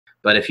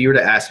But if you were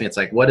to ask me, it's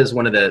like, what is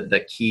one of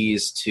the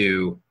keys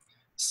to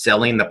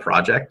selling the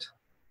project?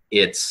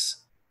 It's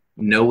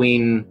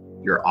knowing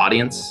your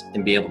audience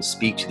and be able to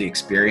speak to the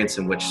experience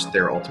in which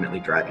they're ultimately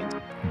driving.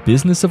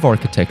 Business of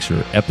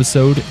Architecture,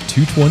 episode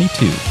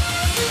 222.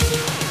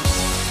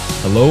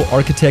 Hello,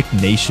 Architect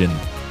Nation.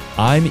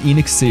 I'm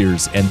Enoch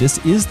Sears, and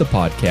this is the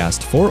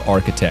podcast for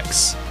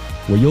architects,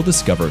 where you'll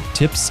discover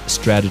tips,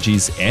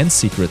 strategies, and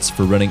secrets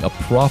for running a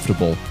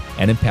profitable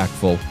and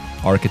impactful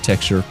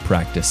architecture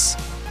practice.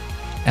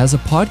 As a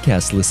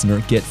podcast listener,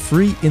 get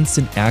free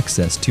instant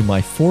access to my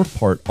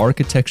 4-part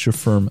architecture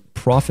firm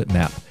profit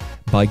map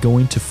by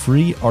going to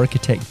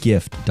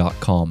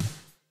freearchitectgift.com.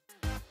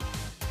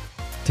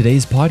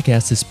 Today's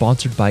podcast is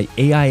sponsored by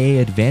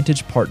AIA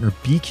Advantage partner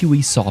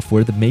BQE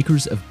Software, the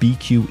makers of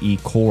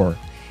BQE Core.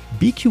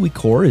 BQE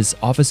Core is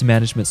office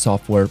management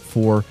software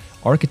for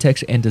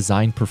architecture and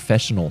design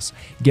professionals.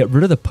 Get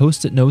rid of the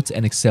Post-it notes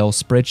and Excel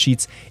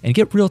spreadsheets and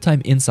get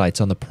real-time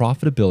insights on the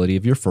profitability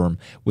of your firm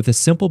with a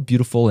simple,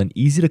 beautiful, and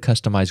easy to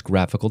customize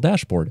graphical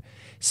dashboard.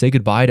 Say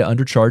goodbye to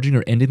undercharging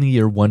or ending the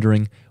year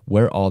wondering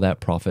where all that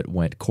profit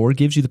went. Core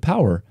gives you the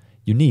power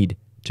you need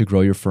to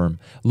grow your firm.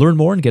 Learn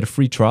more and get a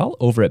free trial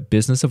over at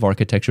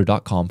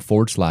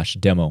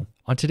businessofarchitecture.com/demo.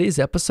 On today's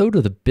episode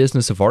of the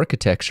Business of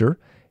Architecture,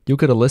 you'll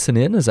get to listen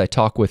in as I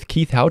talk with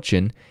Keith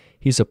Houchin.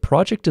 He's a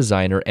project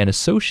designer and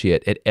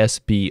associate at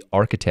SB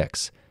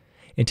Architects.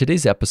 In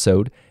today's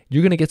episode,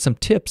 you're going to get some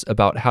tips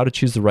about how to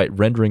choose the right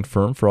rendering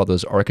firm for all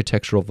those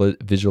architectural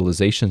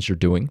visualizations you're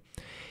doing.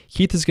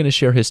 Keith is going to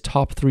share his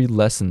top 3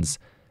 lessons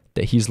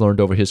that he's learned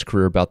over his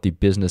career about the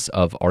business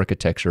of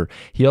architecture.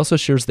 He also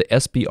shares the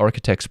SB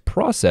Architects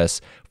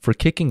process for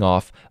kicking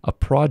off a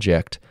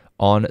project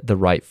on the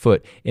right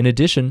foot. In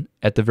addition,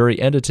 at the very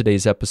end of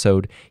today's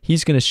episode,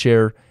 he's going to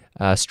share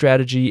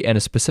strategy and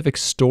a specific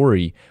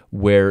story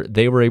where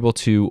they were able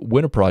to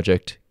win a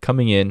project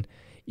coming in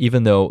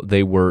even though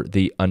they were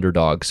the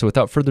underdog. So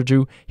without further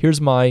ado,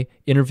 here's my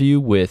interview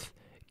with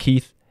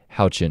Keith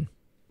Houchin.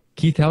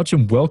 Keith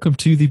Houchin, welcome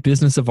to the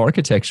Business of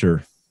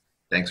Architecture.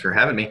 Thanks for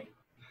having me.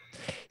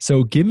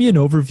 So give me an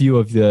overview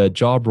of the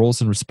job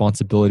roles and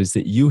responsibilities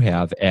that you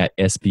have at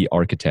SB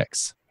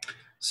Architects.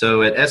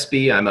 So at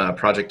SB, I'm a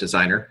project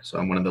designer. So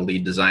I'm one of the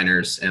lead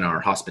designers in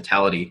our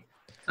hospitality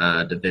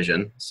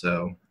division.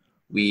 So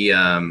we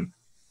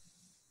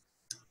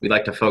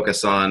like to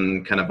focus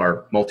on kind of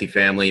our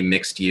multifamily,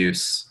 mixed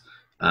use,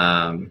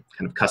 kind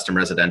of custom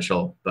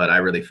residential, but I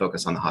really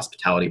focus on the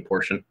hospitality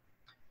portion.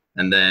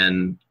 And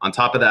then on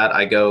top of that,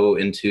 I go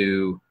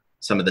into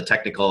some of the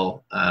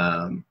technical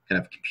kind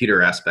of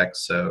computer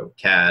aspects, so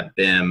CAD,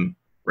 BIM,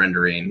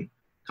 rendering,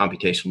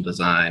 computational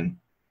design,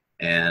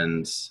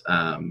 and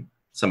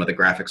some of the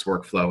graphics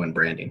workflow and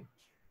branding.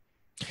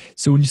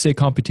 So when you say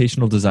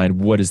computational design,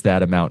 what does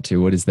that amount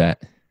to? What is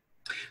that?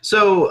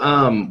 So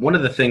one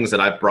of the things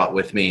that I've brought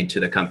with me to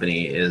the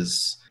company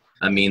is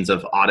a means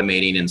of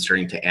automating and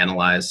starting to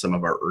analyze some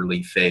of our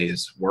early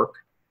phase work,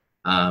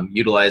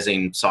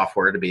 utilizing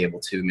software to be able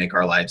to make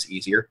our lives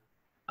easier.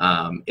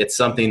 It's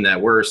something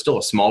that we're still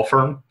a small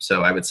firm,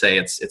 so I would say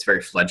it's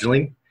very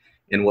fledgling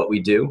in what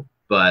we do,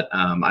 but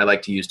I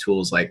like to use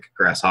tools like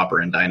Grasshopper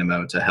and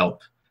Dynamo to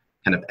help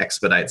kind of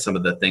expedite some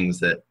of the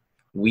things that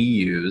we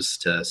use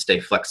to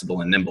stay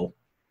flexible and nimble.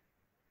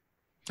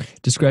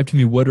 Describe to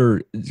me, what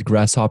are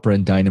Grasshopper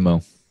and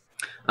Dynamo?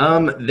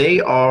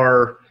 They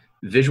are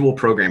visual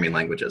programming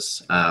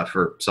languages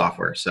for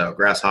software. So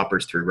Grasshopper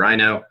is through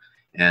Rhino,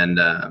 and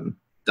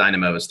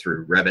Dynamo is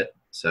through Revit.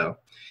 So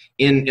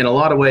in a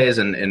lot of ways,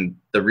 and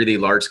the really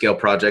large scale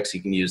projects,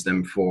 you can use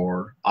them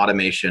for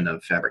automation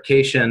of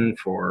fabrication,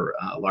 for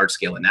large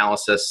scale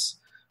analysis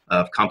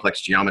of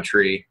complex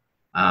geometry,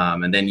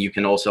 and then you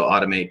can also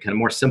automate kind of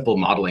more simple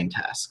modeling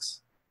tasks.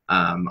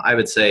 I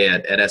would say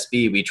at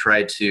SB, we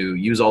try to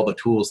use all the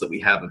tools that we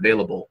have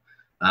available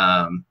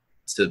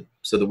so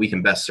that we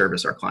can best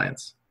service our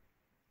clients.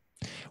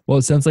 Well,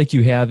 it sounds like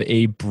you have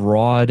a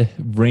broad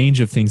range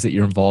of things that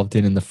you're involved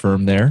in the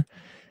firm there.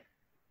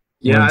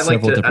 Yeah, I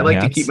like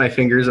to keep my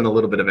fingers in a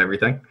little bit of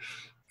everything.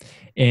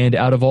 And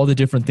out of all the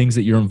different things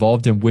that you're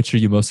involved in, which are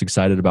you most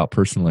excited about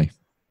personally?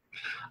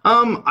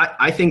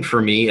 I think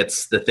for me,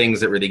 it's the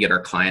things that really get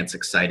our clients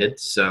excited.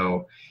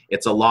 So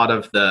it's a lot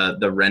of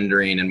the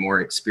rendering and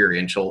more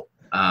experiential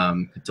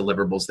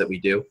deliverables that we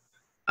do.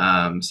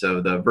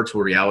 So the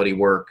virtual reality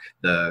work,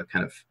 the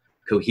kind of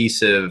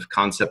cohesive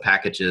concept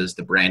packages,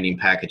 the branding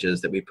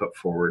packages that we put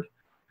forward,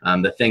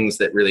 the things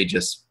that really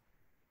just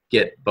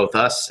get both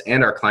us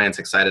and our clients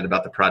excited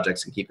about the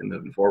projects and keep them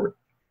moving forward.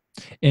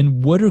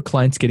 And what are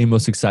clients getting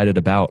most excited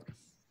about?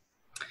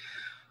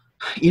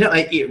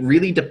 It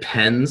really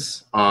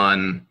depends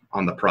on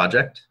the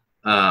project.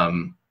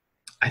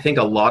 I think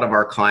a lot of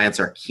our clients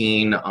are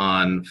keen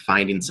on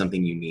finding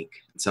something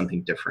unique,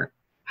 something different.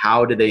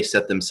 How do they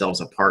set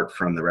themselves apart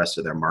from the rest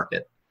of their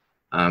market?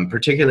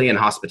 Particularly in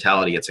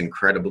hospitality, it's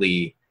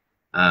incredibly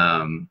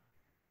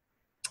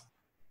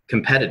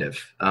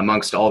competitive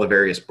amongst all the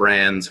various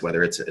brands,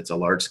 whether it's a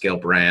large scale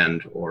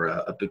brand or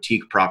a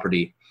boutique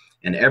property,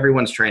 and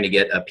everyone's trying to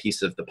get a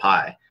piece of the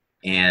pie.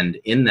 And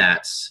in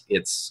that,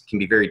 it can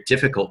be very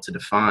difficult to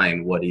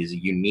define what is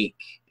unique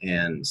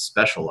and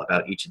special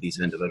about each of these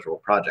individual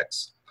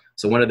projects.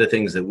 So one of the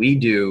things that we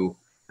do,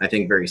 I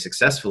think, very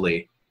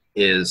successfully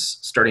is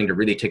starting to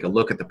really take a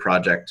look at the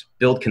project,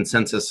 build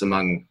consensus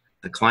among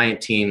the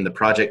client team, the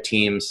project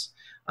teams,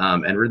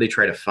 and really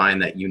try to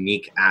find that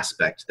unique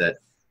aspect that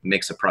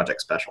makes a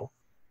project special.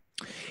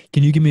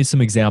 Can you give me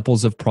some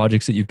examples of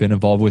projects that you've been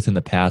involved with in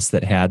the past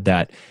that had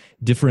that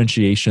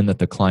differentiation that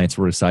the clients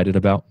were excited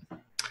about?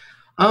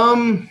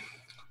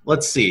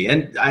 Let's see.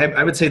 And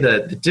I would say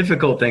the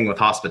difficult thing with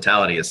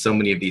hospitality is so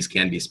many of these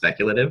can be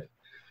speculative.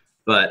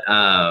 But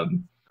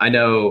I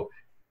know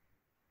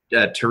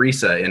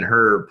Teresa in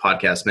her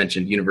podcast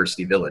mentioned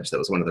University Village. That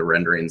was one of the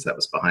renderings that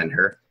was behind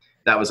her.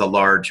 That was a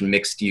large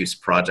mixed-use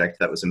project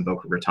that was in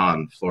Boca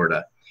Raton,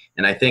 Florida.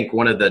 And I think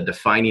one of the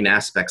defining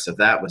aspects of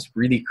that was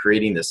really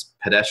creating this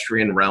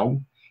pedestrian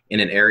realm in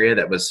an area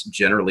that was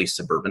generally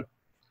suburban.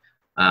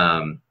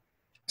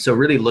 So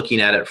really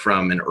looking at it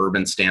from an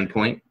urban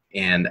standpoint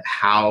and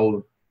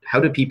how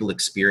do people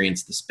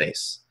experience the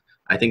space?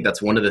 I think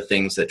that's one of the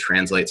things that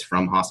translates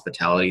from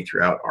hospitality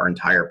throughout our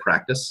entire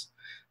practice.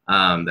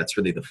 That's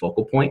really the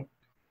focal point,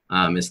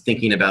 is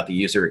thinking about the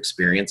user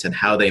experience and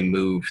how they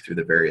move through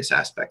the various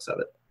aspects of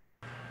it.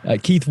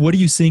 Keith, what are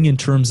you seeing in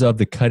terms of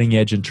the cutting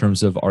edge in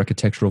terms of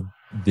architectural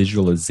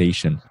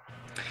visualization?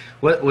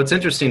 What's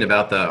interesting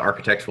about the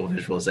architectural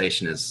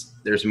visualization is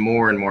there's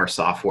more and more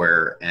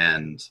software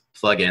and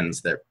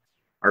plugins that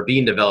are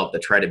being developed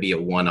that try to be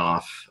a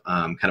one-off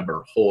kind of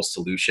a whole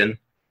solution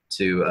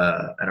to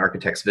an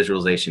architect's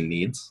visualization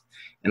needs.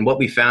 And what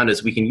we found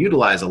is we can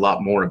utilize a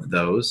lot more of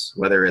those,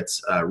 whether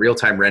it's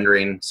real-time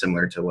rendering,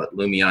 similar to what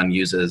Lumion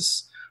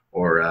uses,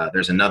 or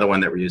there's another one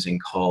that we're using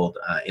called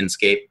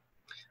Inkscape.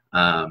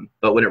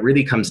 But when it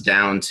really comes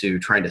down to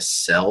trying to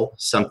sell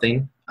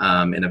something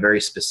in a very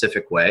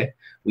specific way,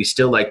 we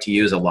still like to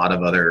use a lot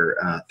of other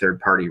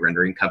third-party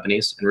rendering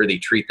companies and really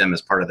treat them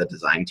as part of the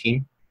design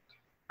team.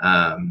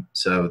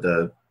 So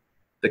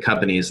the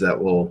companies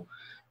that will,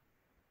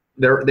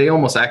 they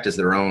almost act as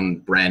their own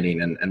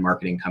branding and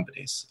marketing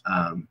companies.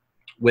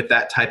 With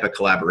that type of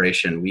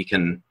collaboration, we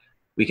can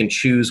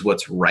choose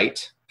what's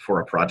right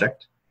for a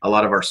project. A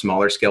lot of our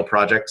smaller scale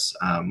projects,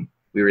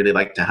 we really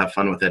like to have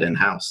fun with it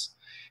in-house.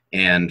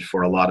 And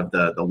for a lot of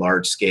the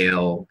large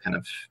scale, kind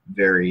of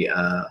very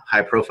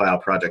high profile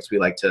projects, we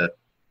like to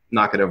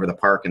knock it over the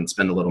park and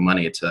spend a little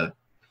money to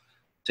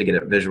get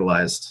it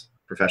visualized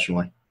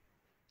professionally.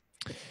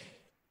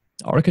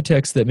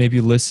 Architects that may be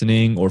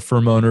listening, or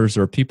firm owners,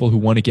 or people who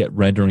want to get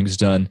renderings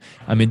done,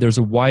 I mean, there's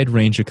a wide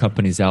range of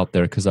companies out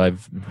there because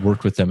I've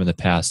worked with them in the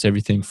past.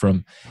 Everything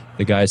from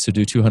the guys who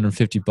do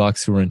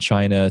 $250 who are in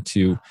China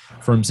to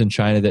firms in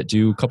China that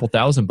do a couple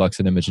 $1,000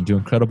 an image and do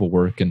incredible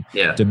work, and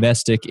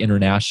domestic,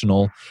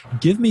 international.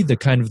 Give me the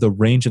kind of the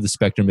range of the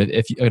spectrum.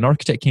 If an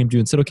architect came to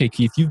you and said, okay,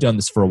 Keith, you've done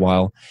this for a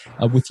while.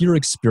 With your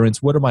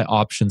experience, what are my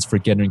options for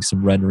getting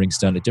some renderings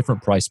done at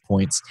different price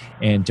points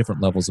and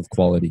different levels of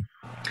quality?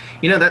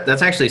 You know,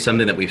 that's actually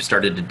something that we've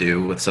started to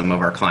do with some of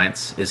our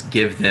clients, is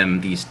give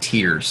them these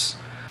tiers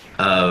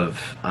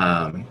of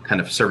kind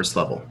of service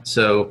level.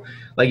 So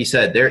like you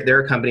said, there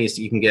are companies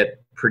that you can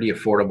get pretty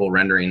affordable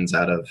renderings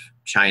out of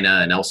China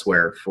and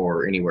elsewhere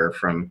for anywhere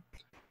from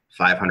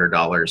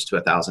 $500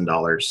 to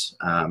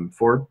 $1,000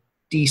 for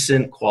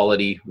decent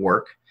quality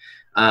work.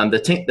 The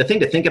thing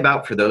to think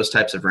about for those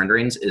types of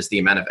renderings is the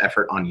amount of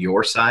effort on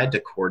your side to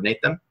coordinate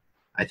them.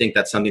 I think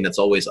that's something that's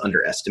always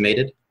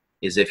underestimated.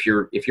 Is if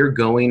you're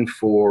going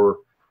for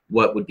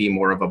what would be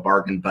more of a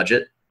bargain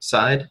budget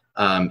side,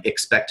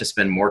 expect to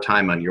spend more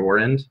time on your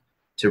end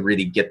to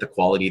really get the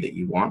quality that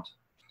you want.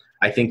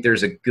 I think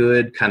there's a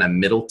good kind of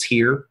middle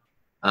tier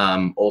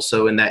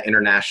also in that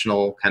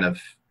international kind of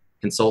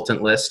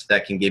consultant list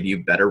that can give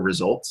you better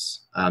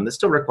results. This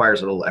still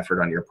requires a little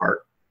effort on your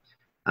part.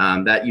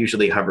 That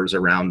usually hovers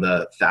around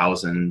the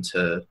 $1,000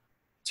 to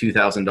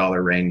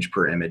 $2,000 range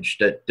per image,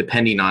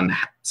 depending on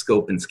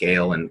scope and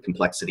scale and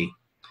complexity.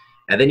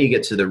 And then you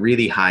get to the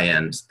really high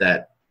end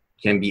that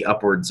can be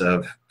upwards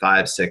of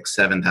 $5,000,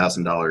 $6,000,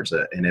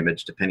 $7,000 an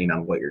image, depending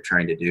on what you're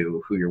trying to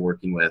do, who you're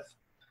working with,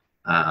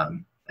 a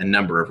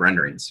number of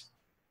renderings.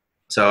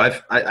 So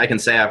I can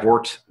say I've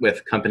worked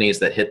with companies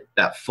that hit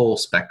that full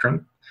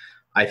spectrum.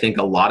 I think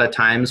a lot of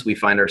times we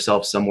find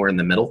ourselves somewhere in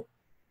the middle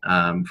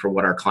for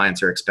what our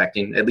clients are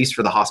expecting, at least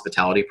for the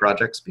hospitality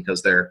projects,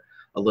 because they're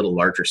a little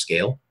larger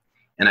scale.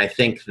 And I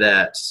think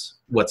that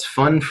what's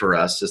fun for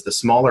us is the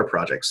smaller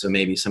projects. So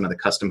maybe some of the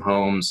custom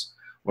homes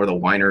or the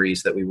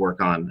wineries that we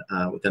work on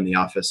within the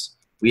office,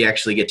 we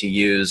actually get to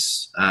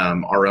use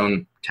our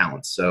own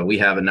talents. So we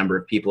have a number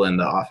of people in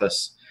the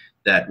office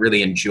that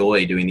really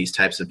enjoy doing these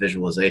types of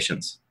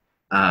visualizations.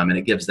 And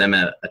it gives them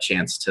a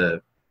chance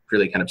to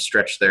really kind of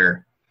stretch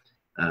their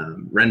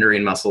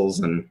rendering muscles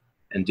and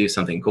do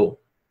something cool.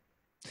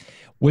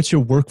 What's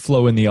your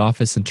workflow in the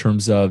office in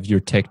terms of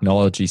your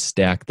technology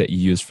stack that you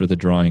use for the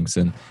drawings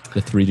and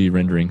the 3D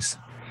renderings?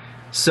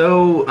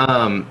 So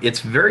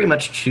it's very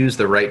much choose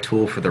the right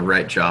tool for the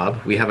right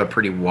job. We have a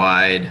pretty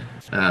wide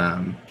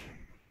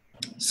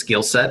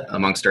skill set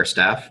amongst our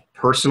staff.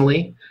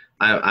 Personally,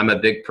 I'm a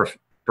big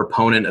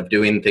proponent of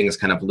doing things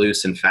kind of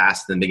loose and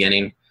fast in the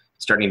beginning,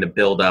 starting to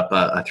build up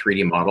a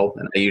 3D model.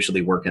 And I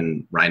usually work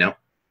in Rhino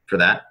for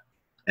that,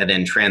 and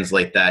then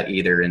translate that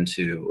either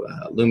into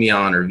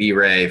Lumion or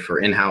V-Ray for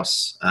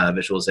in-house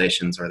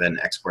visualizations, or then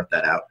export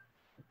that out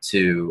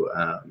to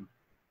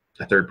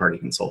a third-party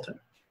consultant.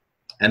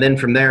 And then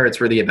from there, it's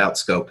really about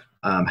scope.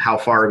 How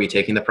far are we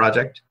taking the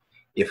project?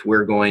 If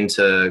we're going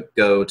to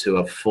go to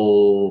a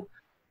full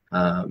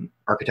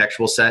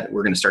architectural set,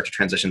 we're going to start to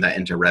transition that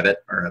into Revit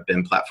or a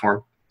BIM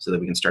platform so that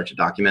we can start to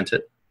document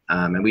it.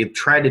 And we've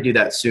tried to do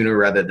that sooner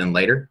rather than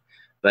later,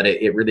 but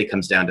it really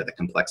comes down to the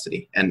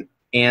complexity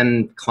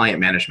and client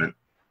management.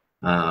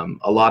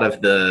 A lot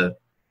of the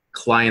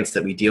clients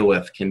that we deal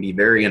with can be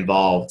very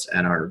involved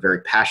and are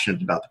very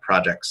passionate about the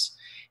projects,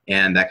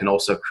 and that can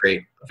also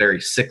create a very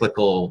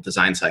cyclical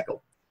design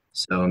cycle.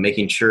 So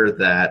making sure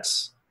that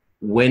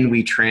when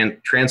we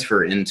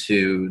transfer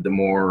into the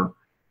more,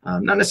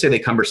 not necessarily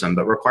cumbersome,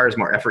 but requires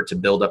more effort to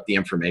build up the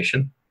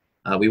information,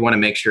 we want to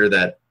make sure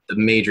that the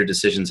major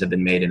decisions have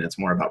been made and it's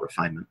more about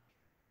refinement.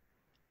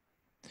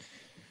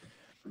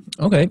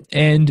 Okay.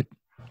 And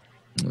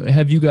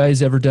have you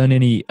guys ever done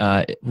any,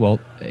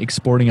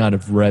 exporting out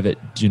of Revit,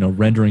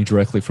 rendering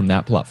directly from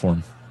that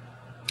platform?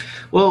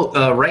 Well,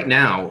 right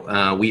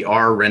now, we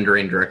are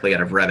rendering directly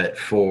out of Revit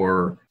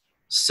for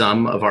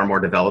some of our more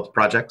developed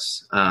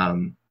projects.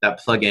 That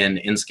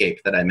plugin Inkscape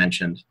that I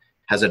mentioned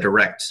has a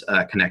direct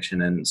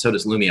connection, and so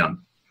does Lumion.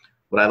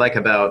 What I like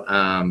about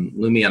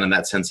Lumion in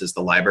that sense is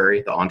the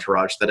library, the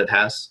entourage that it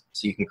has.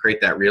 So you can create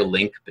that real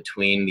link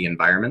between the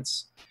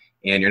environments,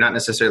 and you're not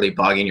necessarily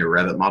bogging your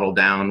Revit model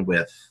down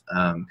with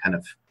kind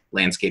of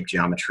landscape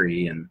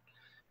geometry and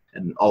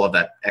all of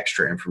that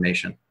extra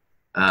information.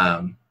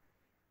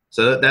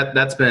 So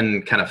that's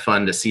been kind of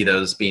fun to see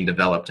those being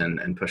developed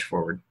and pushed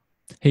forward.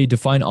 Hey,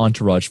 define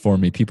entourage for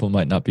me. People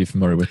might not be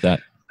familiar with that.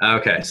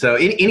 Okay, so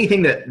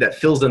anything that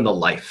fills in the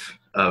life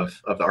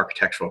of the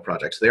architectural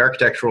project. So the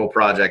architectural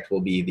project will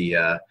be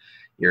the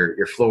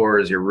your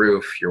floors, your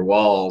roof, your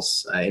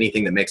walls,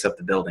 anything that makes up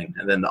the building.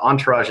 And then the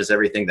entourage is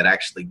everything that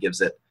actually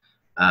gives it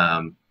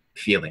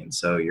feeling.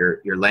 So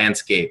your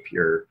landscape,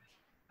 your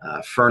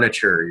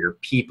furniture, your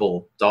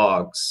people,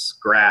 dogs,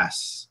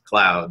 grass,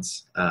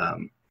 clouds,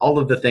 all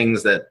of the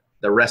things that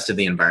the rest of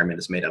the environment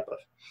is made up of.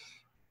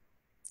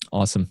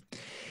 Awesome.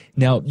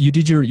 Now, you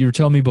were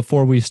telling me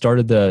before we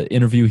started the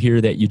interview here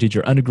that you did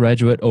your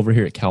undergraduate over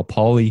here at Cal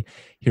Poly,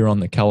 here on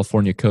the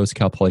California coast,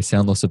 Cal Poly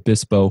San Luis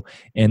Obispo,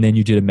 and then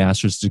you did a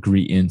master's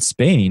degree in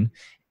Spain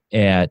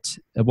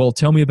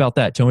tell me about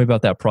that. Tell me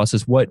about that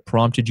process. What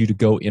prompted you to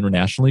go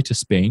internationally to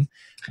Spain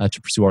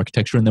to pursue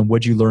architecture, and then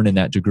what did you learn in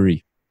that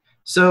degree?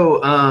 So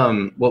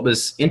what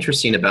was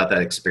interesting about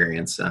that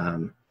experience,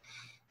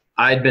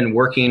 I'd been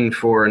working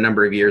for a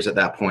number of years at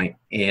that point,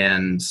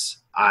 and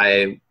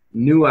I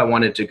knew I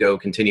wanted to go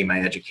continue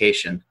my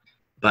education,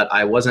 but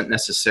I wasn't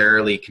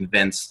necessarily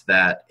convinced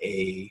that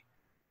a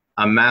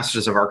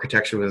master's of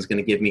architecture was going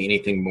to give me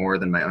anything more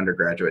than my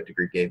undergraduate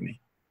degree gave me.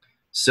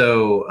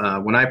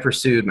 So when I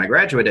pursued my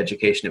graduate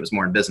education, it was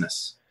more in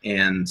business.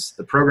 And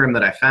the program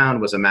that I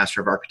found was a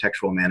Master of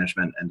Architectural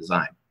Management and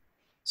Design.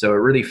 So it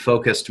really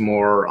focused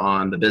more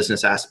on the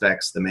business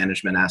aspects, the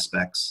management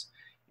aspects,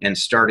 and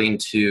starting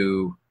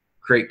to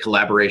create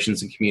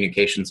collaborations and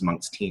communications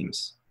amongst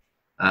teams.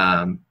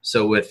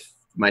 So with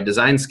my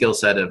design skill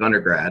set of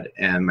undergrad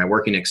and my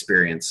working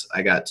experience,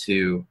 I got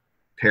to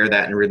pair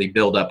that and really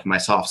build up my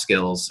soft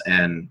skills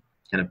and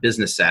kind of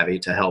business savvy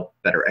to help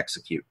better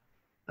execute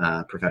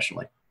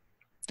professionally.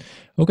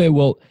 Okay,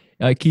 well,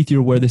 Keith, you're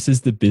aware this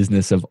is the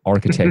Business of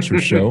Architecture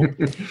show.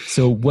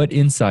 So what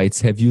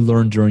insights have you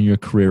learned during your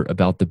career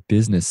about the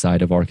business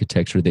side of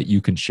architecture that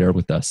you can share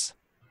with us?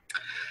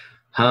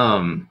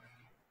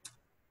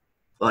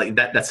 Like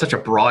that's such a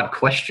broad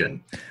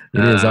question.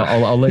 It is.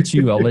 I'll let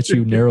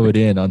you narrow it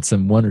in on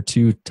some one or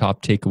two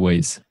top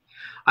takeaways.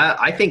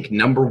 I think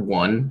number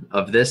one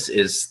of this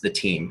is the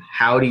team.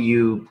 How do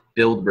you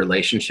build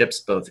relationships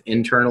both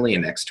internally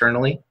and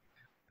externally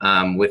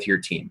with your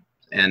team?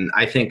 And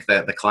I think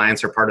that the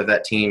clients are part of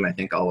that team. I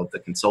think all of the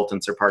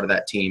consultants are part of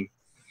that team.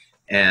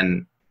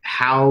 And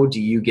how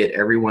do you get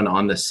everyone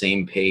on the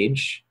same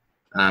page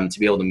to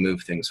be able to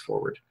move things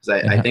forward?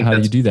 Because I think how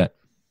do you do that?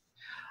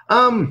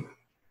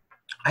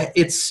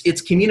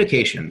 It's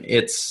communication.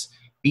 It's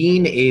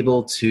being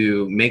able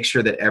to make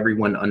sure that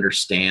everyone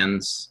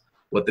understands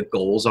what the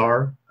goals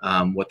are,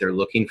 what they're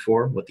looking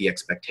for, what the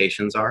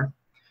expectations are.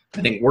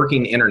 I think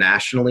working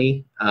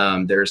internationally,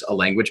 there's a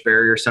language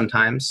barrier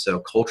sometimes. So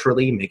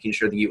culturally, making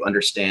sure that you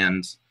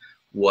understand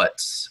what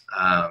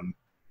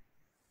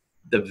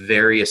the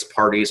various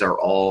parties are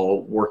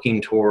all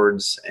working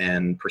towards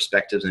and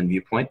perspectives and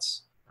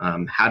viewpoints.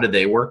 How do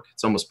they work?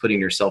 It's almost putting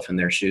yourself in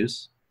their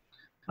shoes.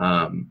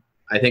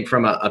 I think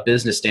from a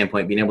business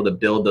standpoint, being able to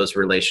build those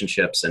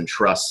relationships and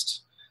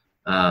trust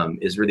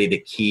is really the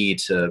key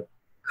to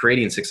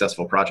creating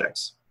successful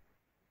projects.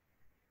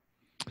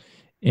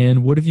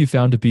 And what have you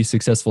found to be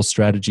successful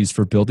strategies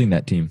for building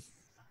that team,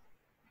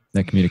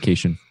 that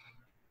communication?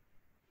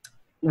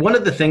 one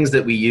of the things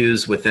that we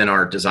use within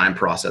our design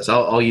process,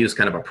 I'll use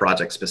kind of a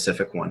project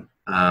specific one,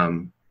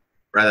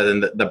 rather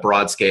than the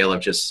broad scale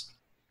of just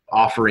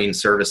offering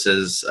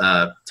services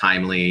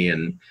timely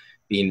and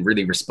being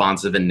really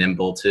responsive and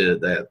nimble to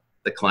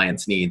the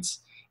client's needs,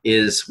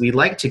 is we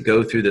like to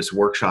go through this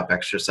workshop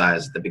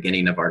exercise at the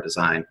beginning of our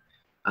design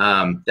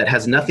that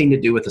has nothing to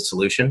do with the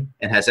solution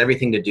and has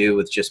everything to do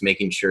with just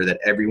making sure that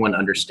everyone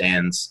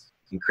understands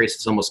and creates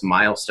this almost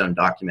milestone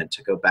document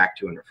to go back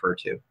to and refer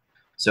to.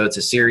 So it's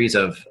a series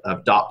of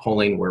dot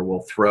polling where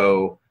we'll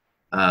throw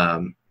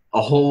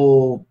a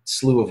whole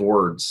slew of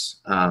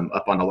words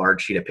up on a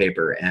large sheet of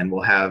paper, and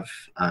we'll have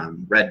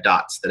red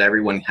dots that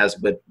everyone has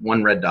with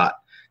one red dot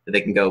that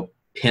they can go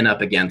pin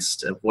up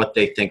against what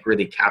they think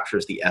really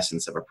captures the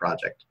essence of a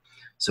project.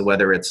 So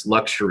whether it's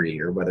luxury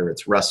or whether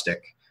it's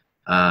rustic,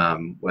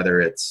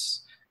 whether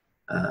it's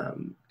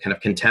kind of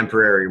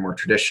contemporary or more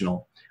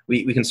traditional,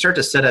 we can start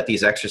to set up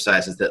these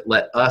exercises that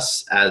let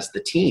us as the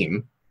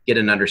team get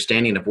an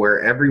understanding of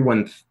where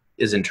everyone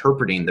is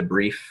interpreting the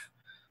brief,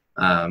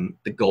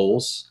 the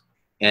goals,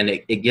 and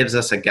it gives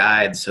us a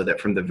guide so that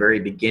from the very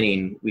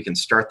beginning, we can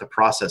start the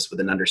process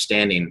with an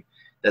understanding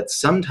that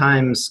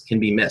sometimes can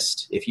be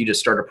missed if you just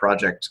start a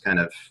project kind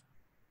of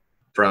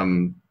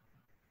from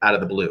out of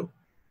the blue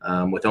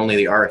with only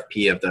the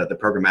RFP of the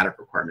programmatic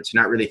requirements.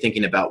 You're not really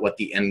thinking about what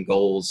the end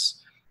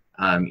goals,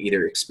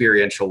 either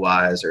experiential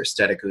wise or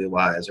aesthetically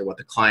wise, or what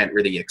the client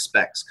really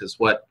expects, because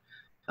what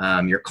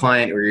your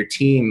client or your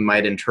team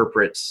might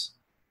interpret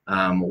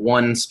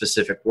one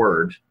specific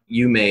word,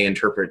 you may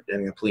interpret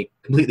in a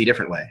completely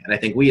different way. And I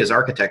think we as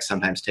architects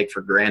sometimes take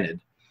for granted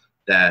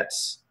that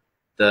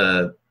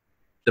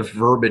the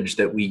verbiage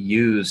that we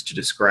use to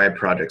describe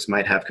projects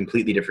might have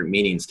completely different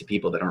meanings to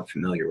people that aren't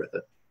familiar with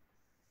it.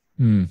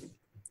 Hmm.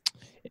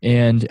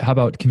 And how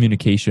about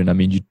communication? I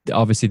mean,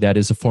 obviously that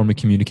is a form of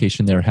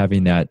communication there,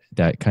 having that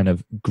kind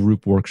of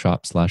group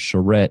workshop /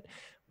 charrette.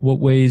 What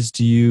ways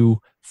do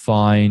you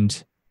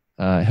find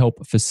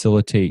help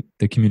facilitate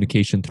the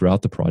communication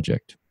throughout the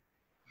project?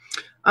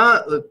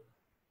 A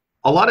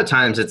lot of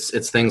times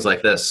it's things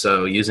like this.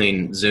 So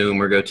using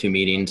Zoom or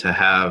GoToMeeting to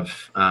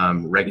have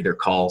regular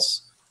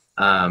calls.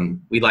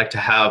 We like to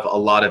have a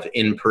lot of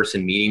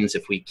in-person meetings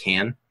if we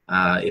can.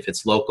 If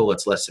it's local,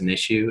 it's less an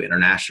issue.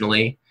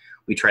 Internationally,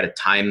 we try to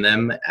time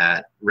them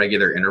at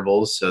regular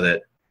intervals so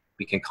that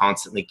we can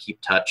constantly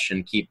keep touch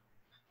and keep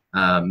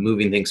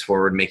moving things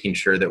forward, making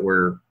sure that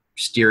we're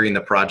steering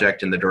the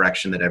project in the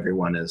direction that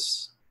everyone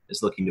is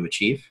looking to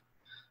achieve.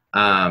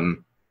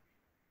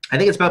 I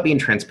think it's about being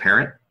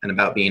transparent and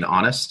about being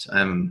honest.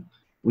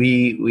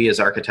 We as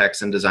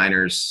architects and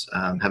designers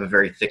have a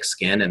very thick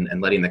skin,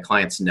 and letting the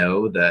clients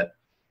know that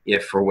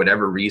if for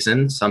whatever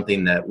reason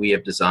something that we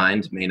have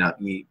designed may not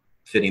be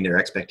fitting their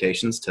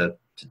expectations, to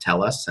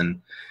tell us.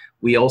 And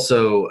we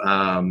also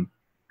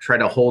try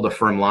to hold a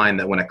firm line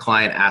that when a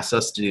client asks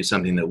us to do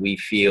something that we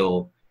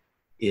feel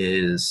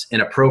is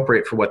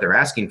inappropriate for what they're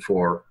asking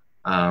for,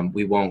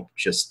 we won't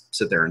just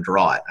sit there and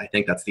draw it. I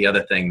think that's the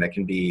other thing that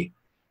can be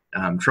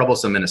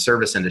troublesome in a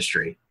service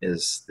industry,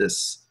 is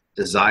this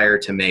desire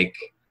to make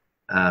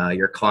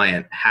your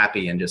client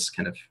happy and just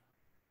kind of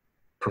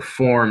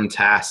perform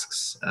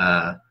tasks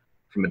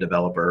from a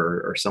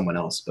developer or someone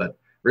else, but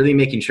really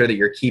making sure that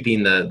you're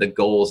keeping the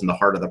goals and the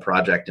heart of the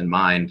project in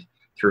mind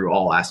through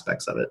all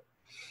aspects of it.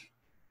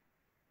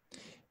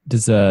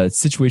 Does a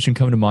situation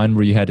come to mind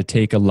where you had to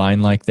take a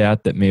line like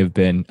that may have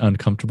been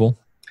uncomfortable?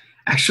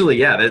 Actually,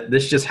 yeah,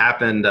 this just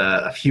happened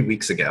a few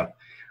weeks ago,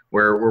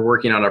 where we're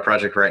working on a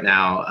project right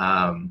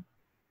now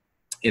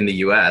in the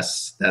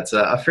US that's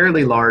a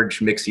fairly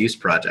large mixed-use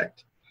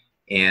project.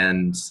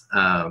 And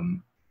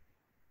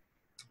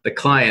the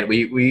client,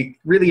 we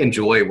really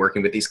enjoy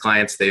working with these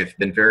clients. They've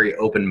been very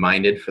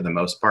open-minded for the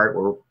most part,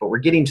 but we're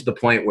getting to the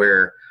point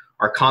where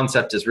our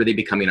concept is really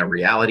becoming a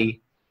reality.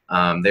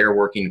 They're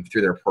working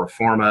through their pro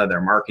forma, their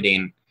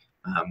marketing.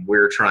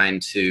 We're trying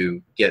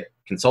to get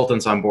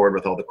consultants on board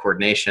with all the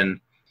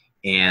coordination.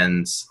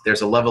 And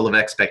there's a level of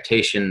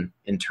expectation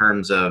in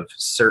terms of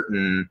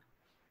certain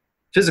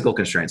physical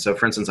constraints. So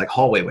for instance, like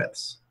hallway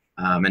widths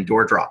and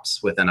door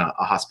drops within a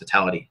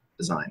hospitality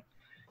design.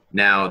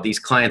 Now, these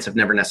clients have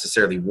never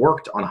necessarily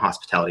worked on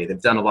hospitality.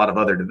 They've done a lot of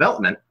other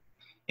development,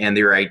 and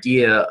their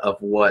idea of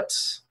what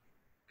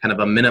kind of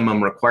a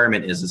minimum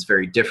requirement is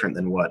very different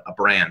than what a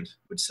brand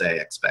would say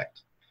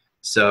expect.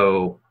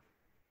 So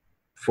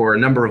for a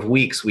number of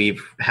weeks,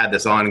 we've had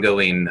this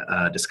ongoing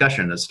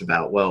discussion just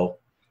about, well,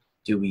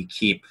 do we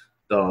keep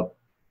the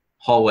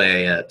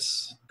hallway at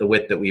the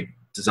width that we've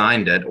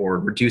designed it, or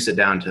reduce it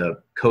down to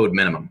code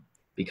minimum,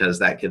 because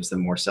that gives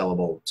them more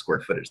sellable square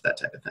footage, that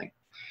type of thing.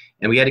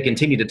 And we had to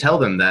continue to tell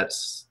them that,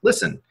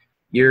 listen,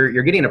 you're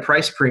getting a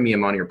price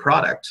premium on your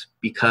product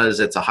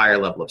because it's a higher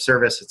level of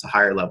service, it's a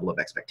higher level of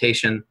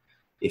expectation.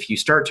 If you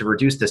start to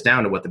reduce this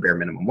down to what the bare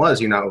minimum was,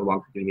 you're no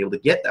longer going to be able to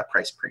get that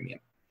price premium.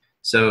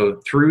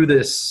 So through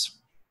this,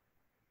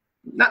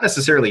 not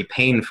necessarily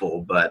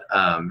painful, but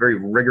very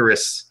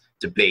rigorous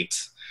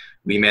debate,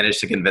 we managed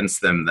to convince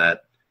them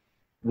that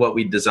what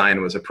we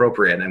designed was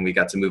appropriate, and we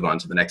got to move on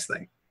to the next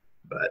thing.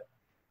 but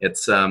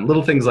it's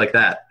little things like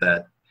that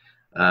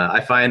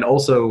I find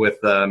also with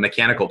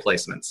mechanical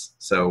placements.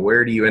 So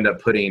where do you end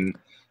up putting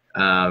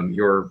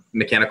your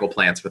mechanical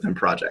plants within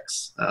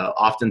projects?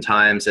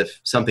 Oftentimes, if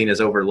something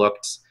is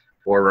overlooked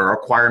or a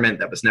requirement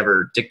that was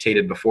never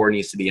dictated before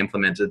needs to be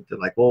implemented, they're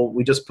like, well,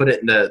 we just put it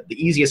in the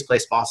easiest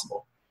place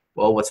possible.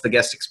 Well, what's the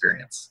guest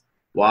experience?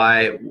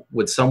 Why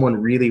would someone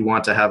really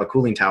want to have a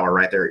cooling tower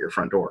right there at your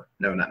front door?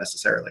 No, not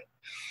necessarily.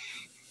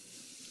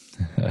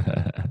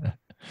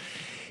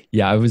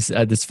 Yeah,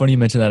 it's funny you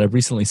mentioned that. I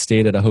recently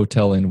stayed at a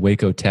hotel in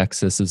Waco,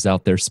 Texas. I was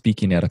out there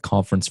speaking at a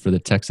conference for the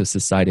Texas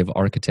Society of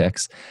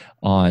Architects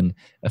on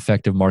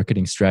effective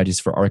marketing strategies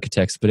for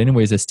architects. But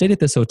anyways, I stayed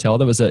at this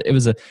hotel. It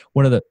was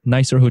one of the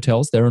nicer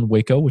hotels there in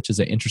Waco, which is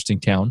an interesting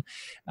town.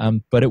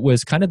 But it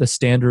was kind of the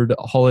standard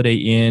Holiday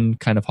Inn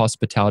kind of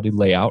hospitality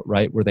layout,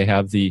 right? Where they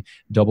have the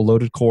double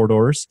loaded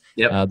corridors,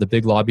 the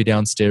big lobby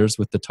downstairs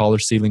with the taller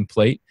ceiling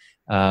plate.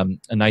 A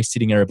nice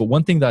seating area. But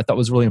one thing that I thought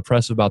was really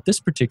impressive about this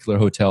particular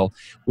hotel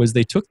was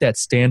they took that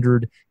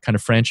standard kind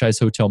of franchise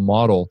hotel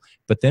model,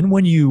 but then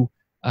when you,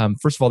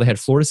 first of all, they had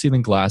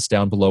floor-to-ceiling glass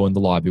down below in the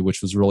lobby,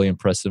 which was really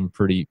impressive and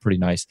pretty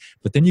nice.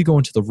 But then you go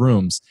into the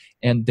rooms,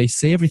 and they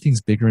say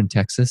everything's bigger in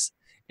Texas,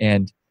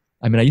 and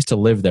I mean, I used to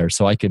live there,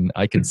 so I can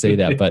say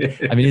that. But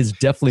I mean, it's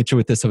definitely true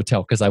with this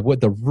hotel because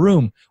the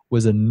room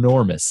was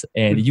enormous,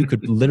 and you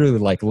could literally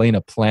like lay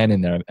a plane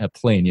in there,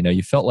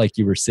 you felt like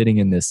you were sitting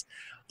in this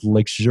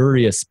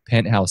luxurious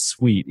penthouse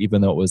suite,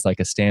 even though it was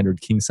like a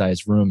standard king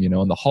size room,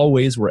 and the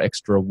hallways were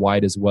extra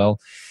wide as well.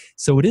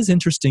 So it is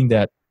interesting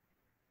that,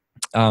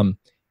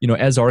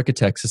 as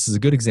architects, this is a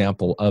good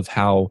example of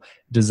how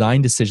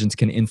design decisions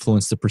can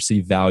influence the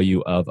perceived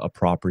value of a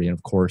property. And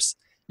of course,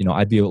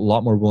 I'd be a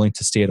lot more willing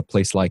to stay at a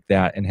place like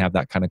that and have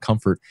that kind of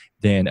comfort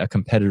than a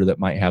competitor that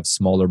might have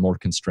smaller, more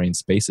constrained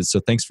spaces. So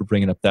thanks for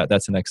bringing up that.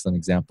 That's an excellent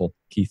example,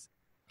 Keith.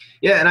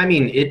 Yeah. And I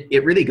mean,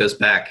 it really goes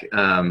back,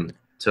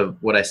 to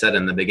what I said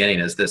in the beginning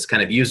is this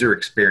kind of user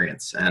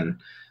experience. And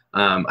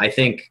I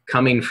think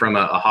coming from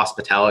a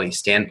hospitality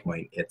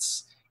standpoint,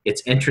 it's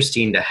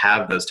interesting to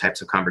have those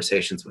types of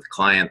conversations with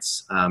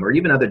clients or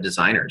even other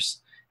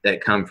designers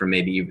that come from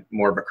maybe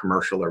more of a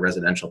commercial or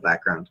residential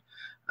background.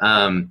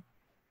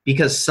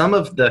 Because some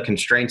of the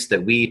constraints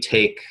that we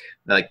take,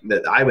 like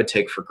that I would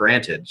take for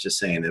granted, just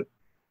saying that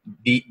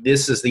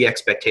this is the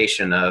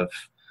expectation of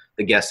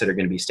the guests that are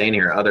going to be staying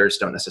here, others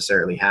don't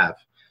necessarily have.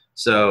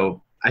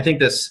 So I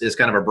think this is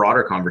kind of a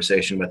broader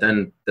conversation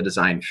within the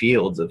design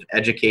fields of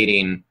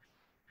educating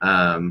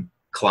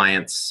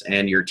clients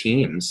and your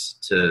teams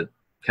to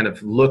kind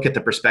of look at the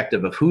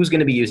perspective of who's going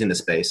to be using the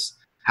space,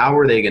 how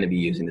are they going to be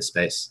using the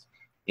space,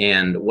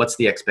 and what's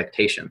the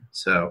expectation.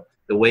 So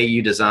the way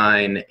you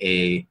design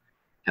a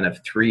kind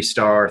of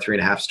 3-star,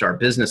 3.5-star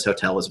business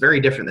hotel is very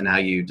different than how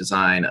you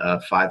design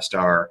a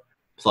 5-star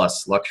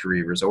plus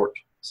luxury resort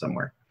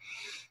somewhere.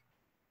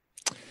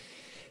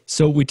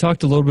 So we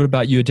talked a little bit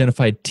about, you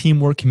identified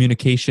teamwork,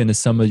 communication as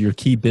some of your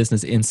key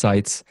business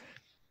insights.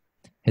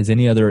 Has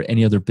any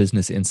other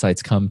business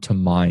insights come to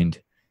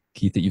mind,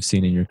 Keith, that you've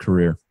seen in your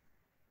career?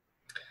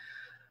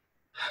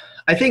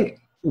 I think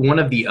one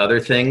of the other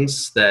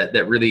things that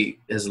really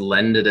has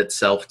lended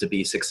itself to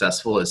be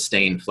successful is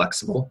staying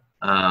flexible.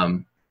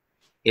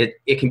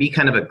 It can be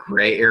kind of a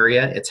gray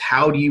area. It's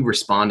how do you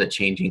respond to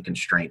changing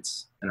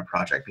constraints in a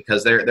project,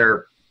 because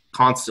they're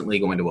constantly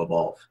going to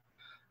evolve.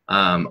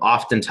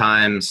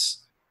 Oftentimes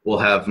we'll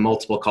have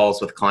multiple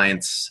calls with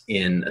clients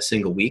in a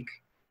single week.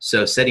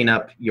 So setting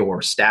up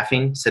your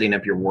staffing, setting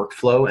up your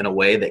workflow in a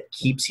way that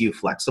keeps you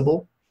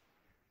flexible,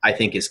 I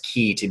think is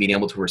key to being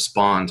able to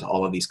respond to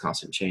all of these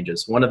constant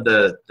changes. One of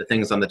the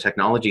things on the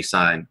technology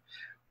side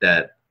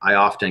that I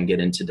often get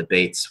into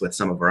debates with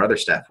some of our other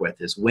staff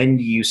with is, when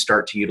do you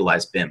start to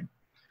utilize BIM?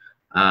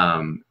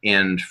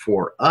 And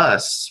for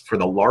us, for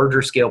the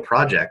larger scale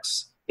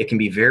projects, it can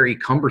be very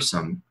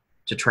cumbersome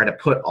to try to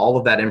put all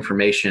of that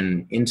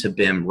information into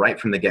BIM right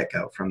from the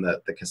get-go, from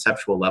the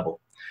conceptual level.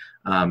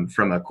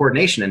 From a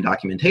coordination and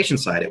documentation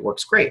side, it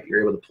works great.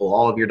 You're able to pull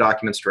all of your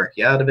documents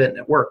directly out of it, and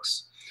it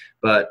works.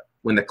 But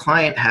when the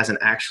client hasn't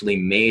actually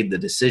made the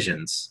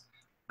decisions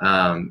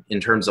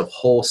in terms of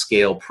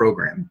whole-scale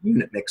program,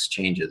 unit mix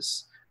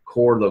changes,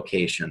 core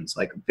locations,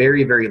 like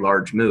very, very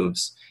large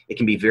moves, it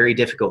can be very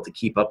difficult to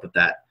keep up with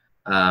that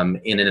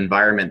in an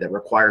environment that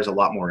requires a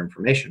lot more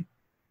information.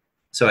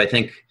 So I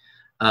think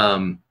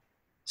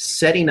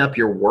setting up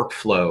your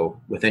workflow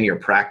within your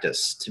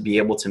practice to be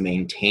able to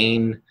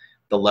maintain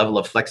the level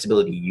of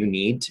flexibility you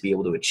need to be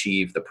able to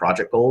achieve the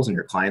project goals and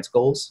your client's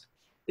goals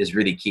is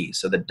really key.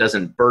 So that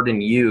doesn't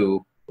burden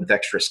you with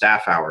extra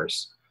staff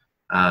hours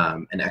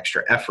and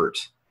extra effort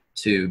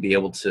to be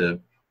able to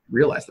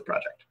realize the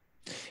project.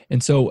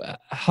 And so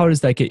how does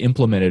that get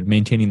implemented,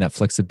 maintaining that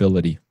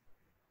flexibility?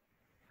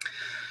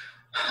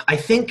 I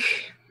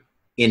think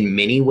in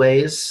many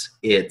ways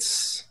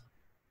it's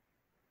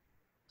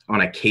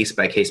on a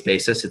case-by-case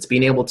basis. It's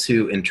being able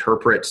to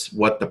interpret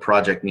what the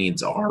project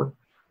needs are.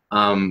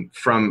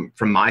 From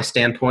my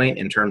standpoint,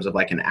 in terms of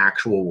like an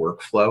actual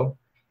workflow,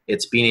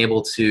 it's being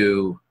able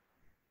to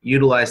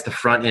utilize the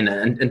front end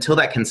until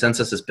that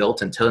consensus is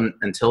built,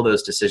 until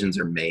those decisions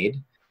are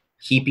made,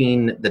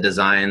 keeping the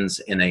designs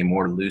in a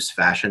more loose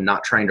fashion,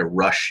 not trying to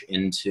rush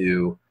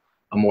into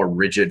a more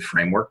rigid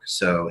framework.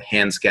 So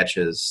hand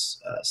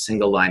sketches,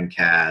 single line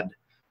CAD,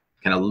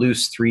 kind of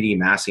loose 3D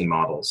massing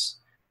models.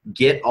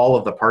 Get all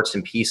of the parts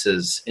and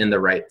pieces in the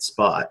right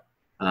spot.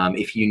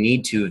 If you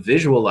need to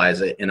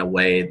visualize it in a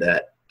way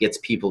that gets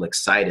people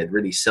excited,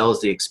 really sells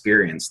the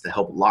experience to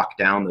help lock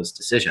down those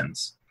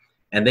decisions.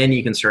 And then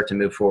you can start to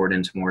move forward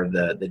into more of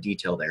the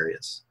detailed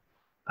areas.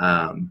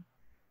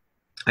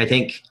 I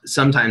think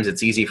sometimes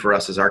it's easy for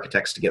us as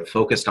architects to get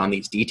focused on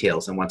these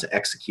details and want to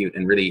execute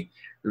and really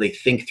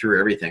think through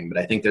everything. But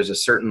I think there's a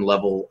certain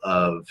level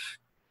of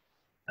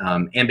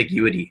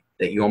ambiguity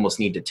that you almost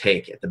need to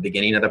take at the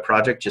beginning of the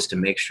project, just to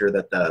make sure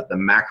that the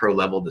macro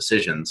level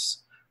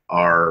decisions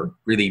are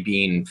really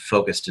being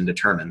focused and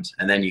determined.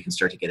 And then you can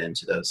start to get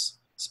into those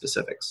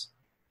specifics.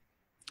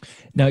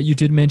 Now, you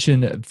did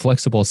mention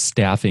flexible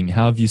staffing.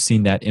 How have you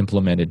seen that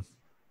implemented?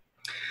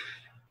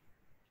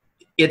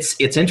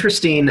 It's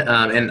interesting,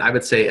 and I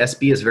would say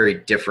SB is very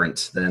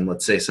different than,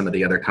 let's say, some of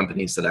the other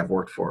companies that I've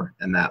worked for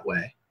in that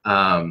way.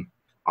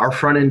 Our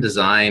front-end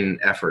design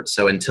efforts,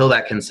 so until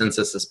that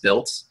consensus is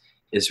built,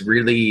 is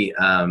really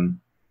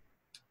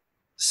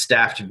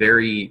staffed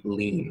very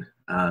lean.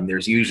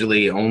 There's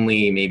usually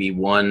only maybe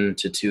 1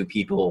 to 2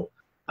 people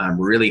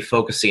really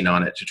focusing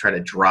on it to try to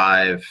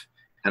drive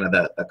kind of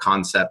the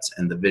concepts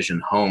and the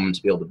vision home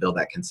to be able to build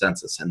that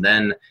consensus. And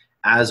then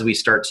as we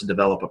start to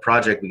develop a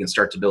project, we can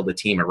start to build a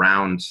team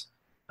around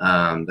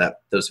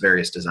those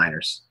various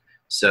designers.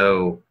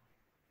 So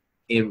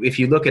if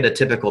you look at a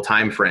typical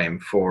time frame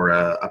for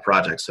a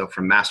project, so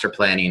from master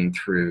planning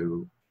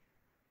through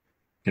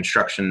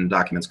construction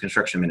documents,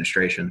 construction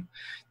administration,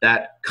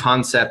 that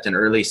concept and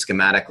early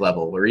schematic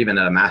level, or even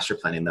at a master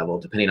planning level,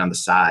 depending on the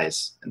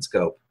size and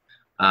scope,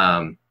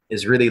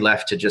 is really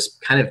left to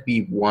just kind of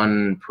be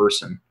one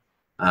person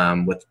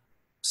with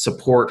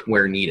support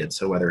where needed.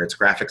 So whether it's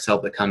graphics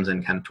help that comes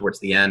in kind of towards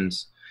the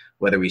end,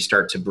 whether we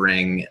start to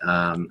bring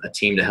a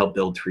team to help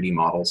build 3D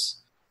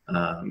models,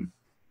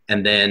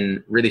 and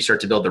then really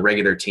start to build the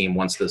regular team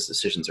once those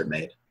decisions are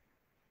made.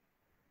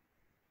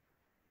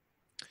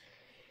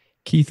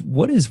 Keith,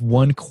 what is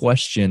one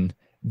question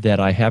that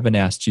I haven't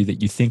asked you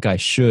that you think I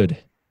should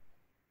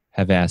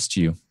have asked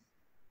you?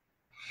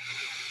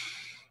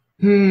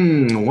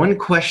 One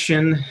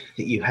question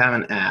that you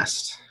haven't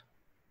asked.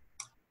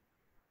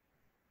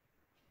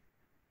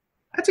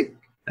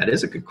 That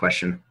is a good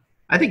question.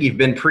 I think you've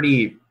been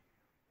pretty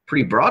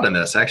broad on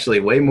this, actually,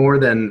 way more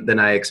than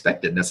I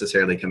expected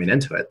necessarily coming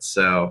into it.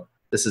 So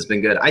this has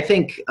been good. I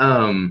think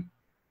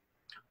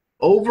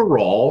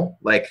overall,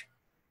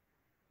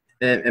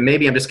 and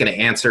maybe I'm just going to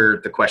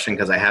answer the question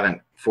because I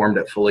haven't formed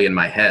it fully in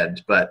my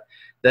head, but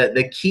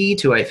the key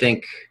to, I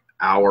think,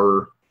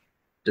 our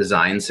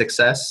design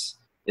success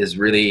is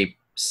really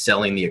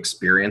selling the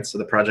experience of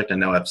the project. I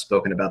know I've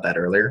spoken about that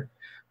earlier,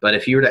 but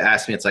if you were to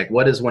ask me, it's like,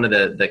 what is one of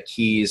the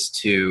keys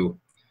to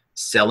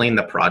selling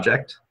the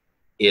project?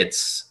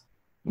 It's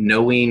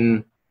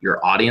knowing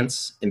your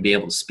audience and being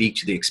able to speak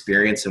to the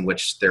experience in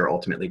which they're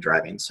ultimately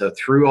driving. So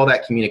through all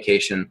that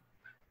communication,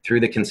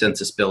 through the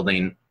consensus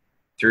building,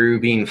 through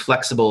being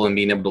flexible and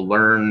being able to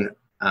learn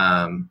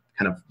kind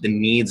of the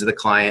needs of the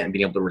client and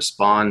being able to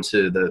respond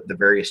to the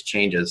various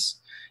changes,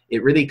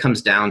 it really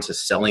comes down to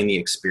selling the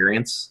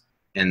experience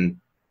and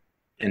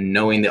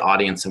knowing the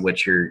audience in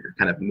which you're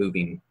kind of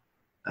moving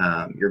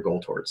your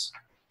goal towards.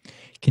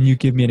 Can you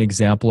give me an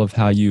example of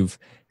how you've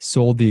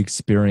sold the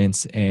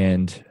experience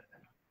and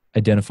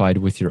identified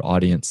with your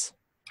audience?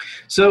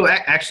 So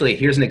actually,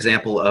 here's an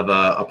example of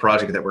a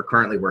project that we're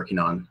currently working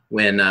on.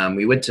 When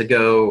we went to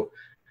go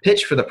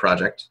pitch for the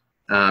project,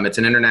 it's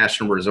an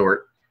international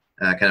resort,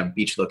 kind of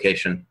beach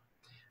location.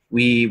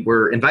 We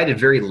were invited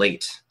very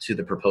late to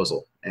the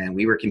proposal, and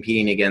we were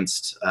competing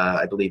against,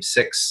 I believe,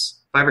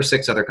 5 or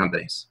 6 other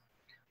companies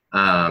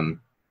from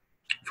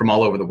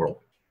all over the world.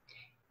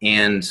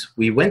 And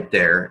we went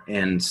there,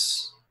 and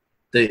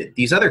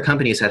these other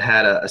companies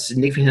had a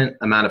significant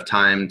amount of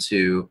time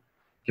to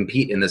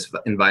compete in this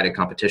invited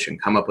competition,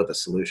 come up with a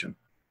solution.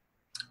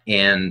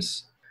 And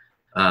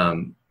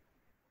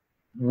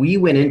we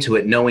went into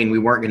it knowing we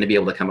weren't going to be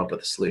able to come up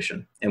with a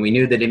solution. And we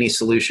knew that any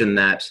solution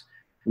that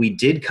we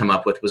did come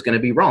up with was going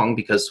to be wrong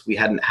because we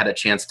hadn't had a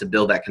chance to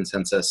build that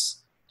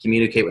consensus,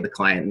 communicate with the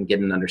client, and get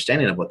an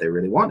understanding of what they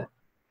really wanted.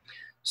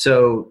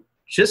 So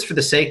just for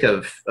the sake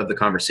of the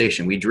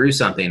conversation, we drew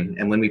something,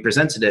 and when we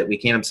presented it, we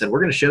came up and said, we're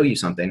going to show you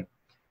something,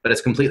 but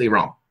it's completely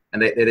wrong.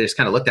 And they just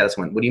kind of looked at us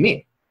and went, what do you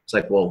mean? It's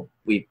like, well,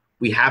 we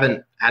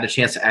haven't had a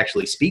chance to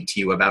actually speak to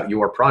you about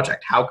your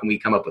project. How can we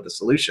come up with a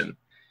solution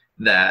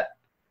that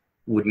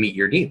would meet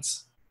your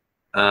needs?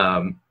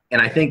 And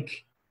I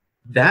think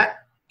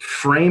that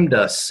framed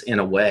us in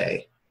a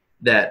way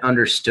that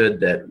understood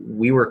that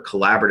we were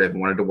collaborative and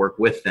wanted to work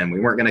with them. We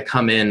weren't going to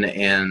come in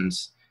and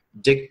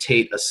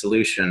dictate a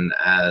solution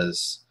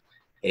as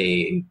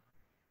a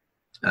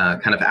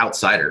kind of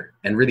outsider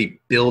and really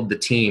build the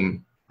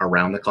team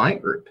around the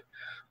client group.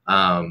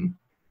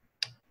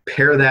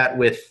 pair that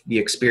with the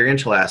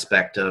experiential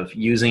aspect of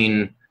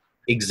using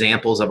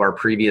examples of our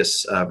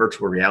previous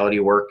virtual reality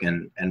work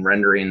and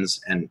renderings,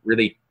 and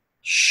really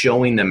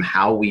showing them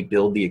how we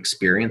build the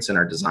experience in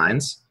our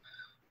designs,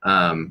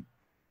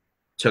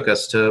 took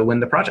us to win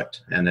the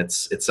project. And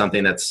it's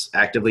something that's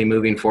actively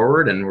moving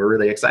forward, and we're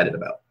really excited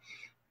about.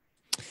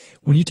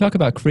 When you talk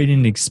about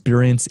creating an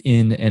experience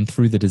in and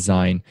through the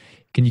design,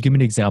 can you give me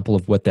an example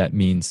of what that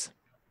means?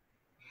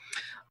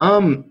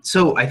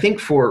 So I think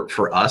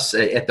for us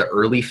at the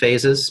early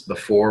phases,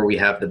 before we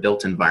have the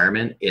built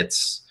environment,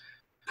 it's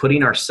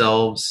putting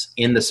ourselves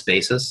in the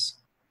spaces,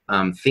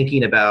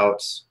 thinking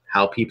about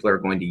how people are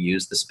going to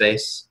use the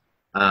space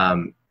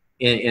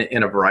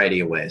in a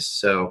variety of ways.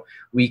 So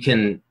we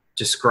can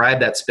describe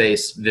that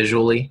space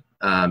visually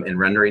in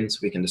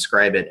renderings. We can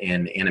describe it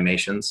in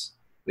animations.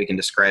 We can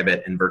describe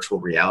it in virtual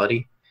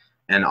reality.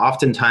 And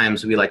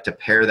oftentimes we like to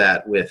pair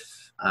that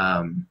with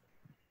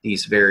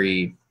these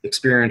very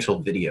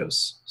experiential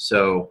videos.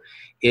 So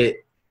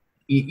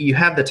you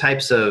have the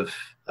types of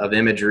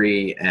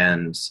imagery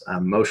and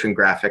motion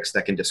graphics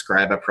that can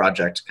describe a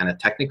project kind of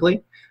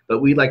technically, but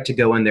we like to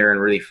go in there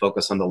and really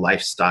focus on the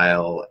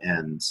lifestyle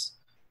and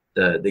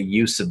the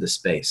use of the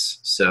space.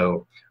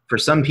 So for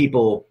some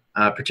people,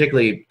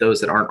 particularly those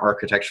that aren't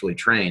architecturally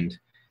trained,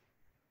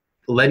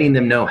 letting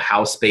them know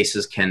how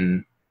spaces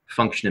can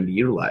function and be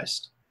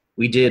utilized.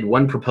 We did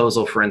one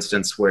proposal, for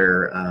instance,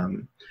 where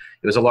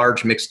it was a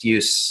large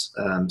mixed-use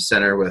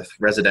center with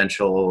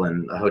residential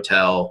and a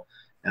hotel,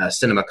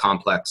 cinema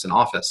complex, and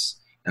office.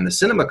 And the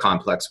cinema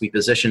complex we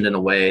positioned in a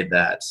way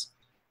that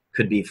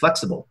could be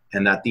flexible,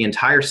 and that the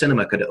entire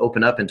cinema could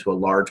open up into a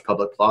large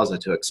public plaza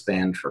to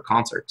expand for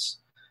concerts,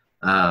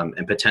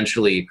 and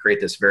potentially create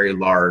this very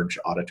large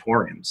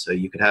auditorium. So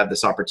you could have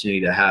this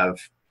opportunity to have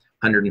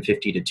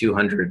 150 to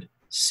 200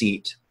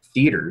 seat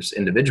theaters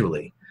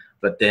individually.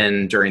 But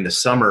then during the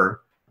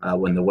summer,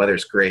 when the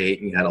weather's great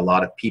and you had a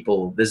lot of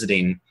people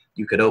visiting,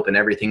 you could open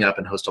everything up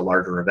and host a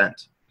larger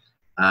event.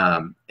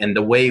 And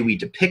the way we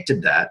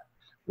depicted that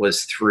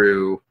was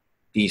through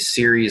these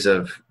series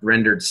of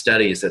rendered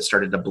studies that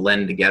started to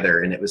blend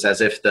together. And it was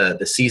as if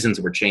the seasons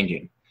were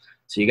changing.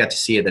 So you got to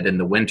see that in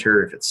the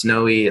winter, if it's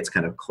snowy, it's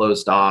kind of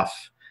closed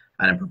off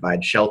and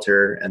provide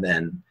shelter. And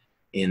then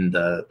in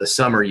the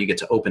summer, you get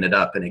to open it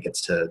up and it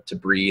gets to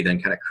breathe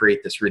and kind of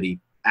create this really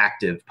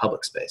active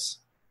public space.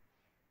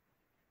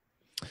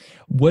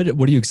 What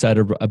are you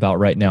excited about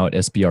right now at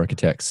SB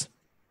Architects?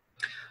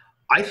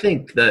 I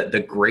think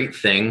the great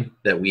thing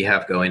that we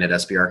have going at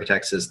SB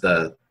Architects is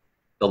the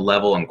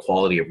level and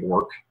quality of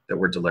work that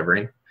we're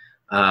delivering.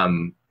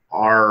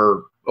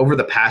 Over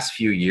the past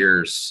few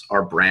years,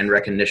 our brand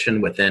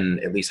recognition within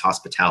at least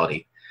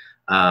hospitality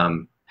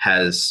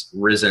has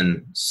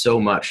risen so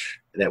much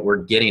that we're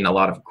getting a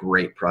lot of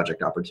great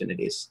project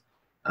opportunities.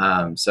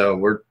 So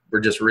we're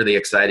just really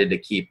excited to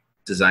keep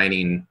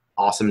designing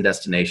awesome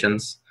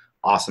destinations,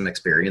 awesome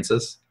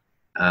experiences,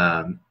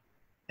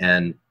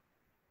 and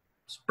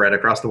spread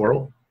across the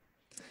world.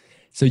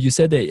 So you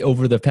said that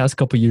over the past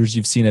couple of years,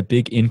 you've seen a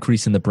big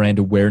increase in the brand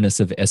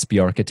awareness of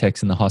SB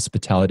Architects in the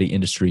hospitality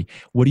industry.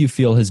 What do you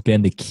feel has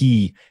been the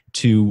key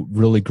to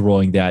really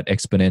growing that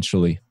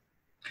exponentially?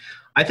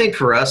 I think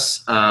for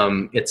us,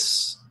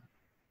 it's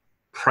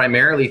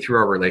primarily through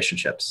our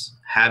relationships.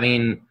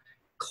 Having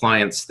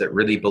clients that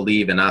really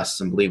believe in us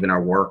and believe in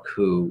our work,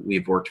 who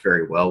we've worked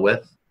very well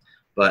with.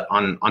 But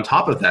on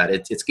top of that,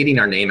 it's getting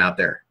our name out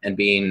there and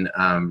being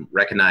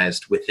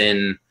recognized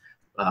within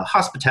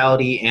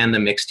hospitality and the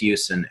mixed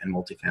use and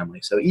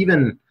multifamily. So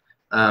even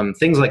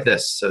things like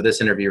this, so this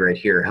interview right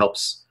here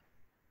helps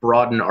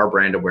broaden our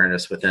brand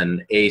awareness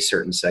within a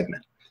certain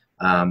segment.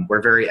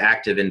 We're very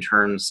active in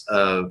terms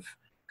of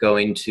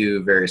going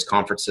to various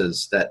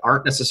conferences that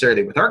aren't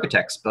necessarily with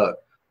architects,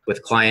 but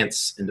with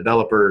clients and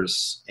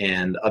developers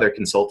and other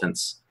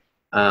consultants.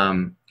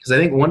 Because I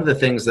think one of the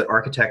things that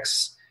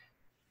architects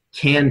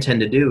can tend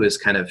to do is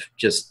kind of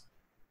just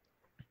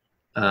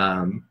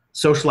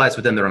socialize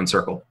within their own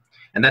circle.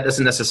 And that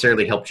doesn't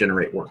necessarily help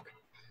generate work.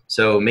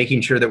 So making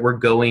sure that we're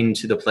going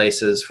to the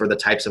places for the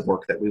types of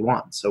work that we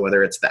want. So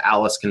whether it's the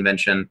Alice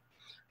convention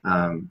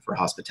for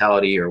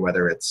hospitality, or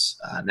whether it's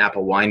Napa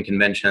wine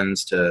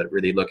conventions to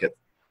really look at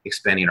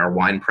expanding our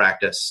wine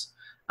practice,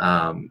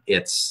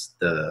 it's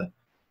the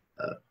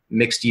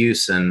mixed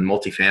use and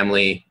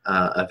multifamily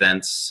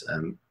events,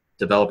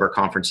 developer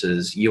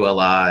conferences,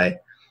 ULI,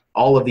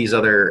 all of these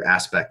other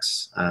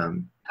aspects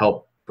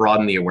help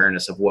broaden the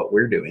awareness of what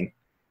we're doing.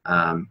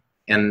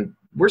 And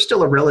we're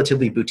still a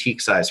relatively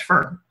boutique-sized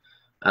firm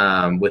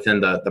within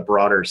the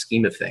broader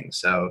scheme of things.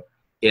 So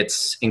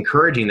it's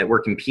encouraging that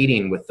we're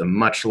competing with the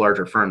much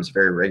larger firms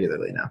very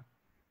regularly now.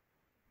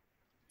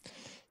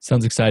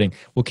 Sounds exciting.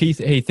 Well, Keith,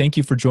 hey, thank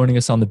you for joining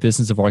us on the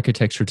Business of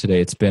Architecture today.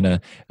 It's been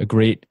a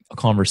great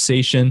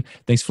conversation.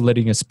 Thanks for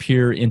letting us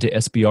peer into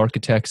SB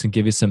Architects and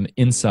give you some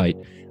insight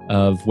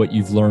of what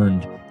you've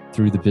learned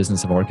through the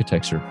business of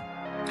architecture.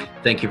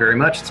 Thank you very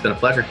much. It's been a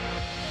pleasure.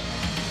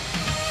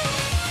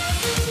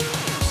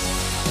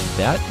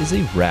 That is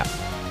a wrap.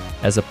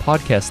 As a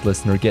podcast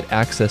listener, get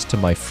access to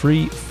my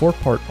free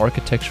 4-part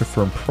architecture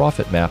firm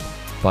profit map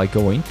by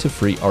going to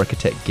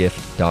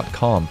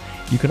freearchitectgift.com.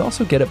 You can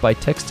also get it by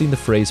texting the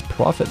phrase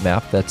profit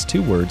map, that's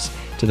 2 words,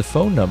 to the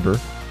phone number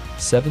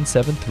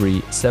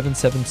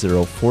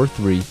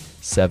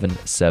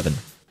 773-770-4377.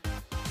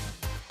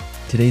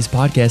 Today's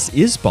podcast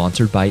is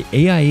sponsored by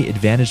AIA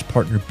Advantage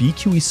partner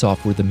BQE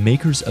Software, the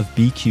makers of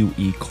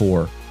BQE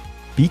Core.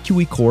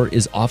 BQE Core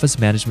is office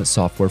management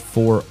software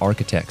for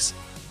architects.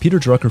 Peter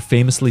Drucker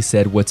famously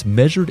said, "What's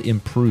measured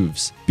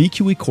improves."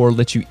 BQE Core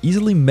lets you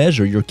easily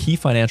measure your key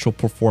financial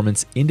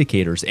performance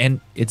indicators, and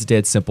it's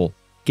dead simple.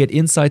 Get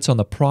insights on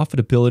the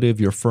profitability of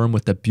your firm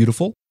with a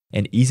beautiful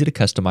and easy to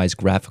customize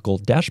graphical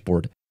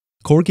dashboard.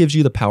 Core gives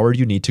you the power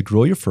you need to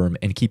grow your firm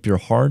and keep your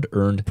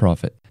hard-earned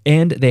profit.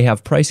 And they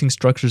have pricing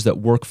structures that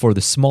work for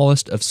the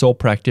smallest of sole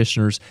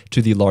practitioners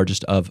to the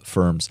largest of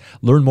firms.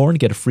 Learn more and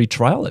get a free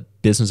trial at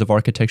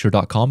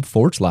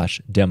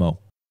businessofarchitecture.com/demo.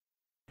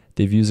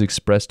 The views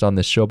expressed on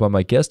this show by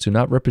my guests do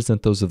not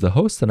represent those of the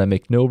host, and I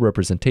make no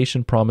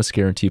representation, promise,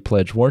 guarantee,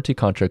 pledge, warranty,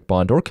 contract,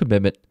 bond, or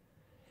commitment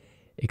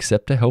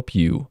except to help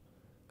you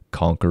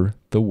conquer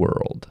the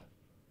world.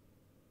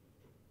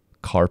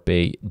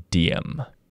 Carpe diem.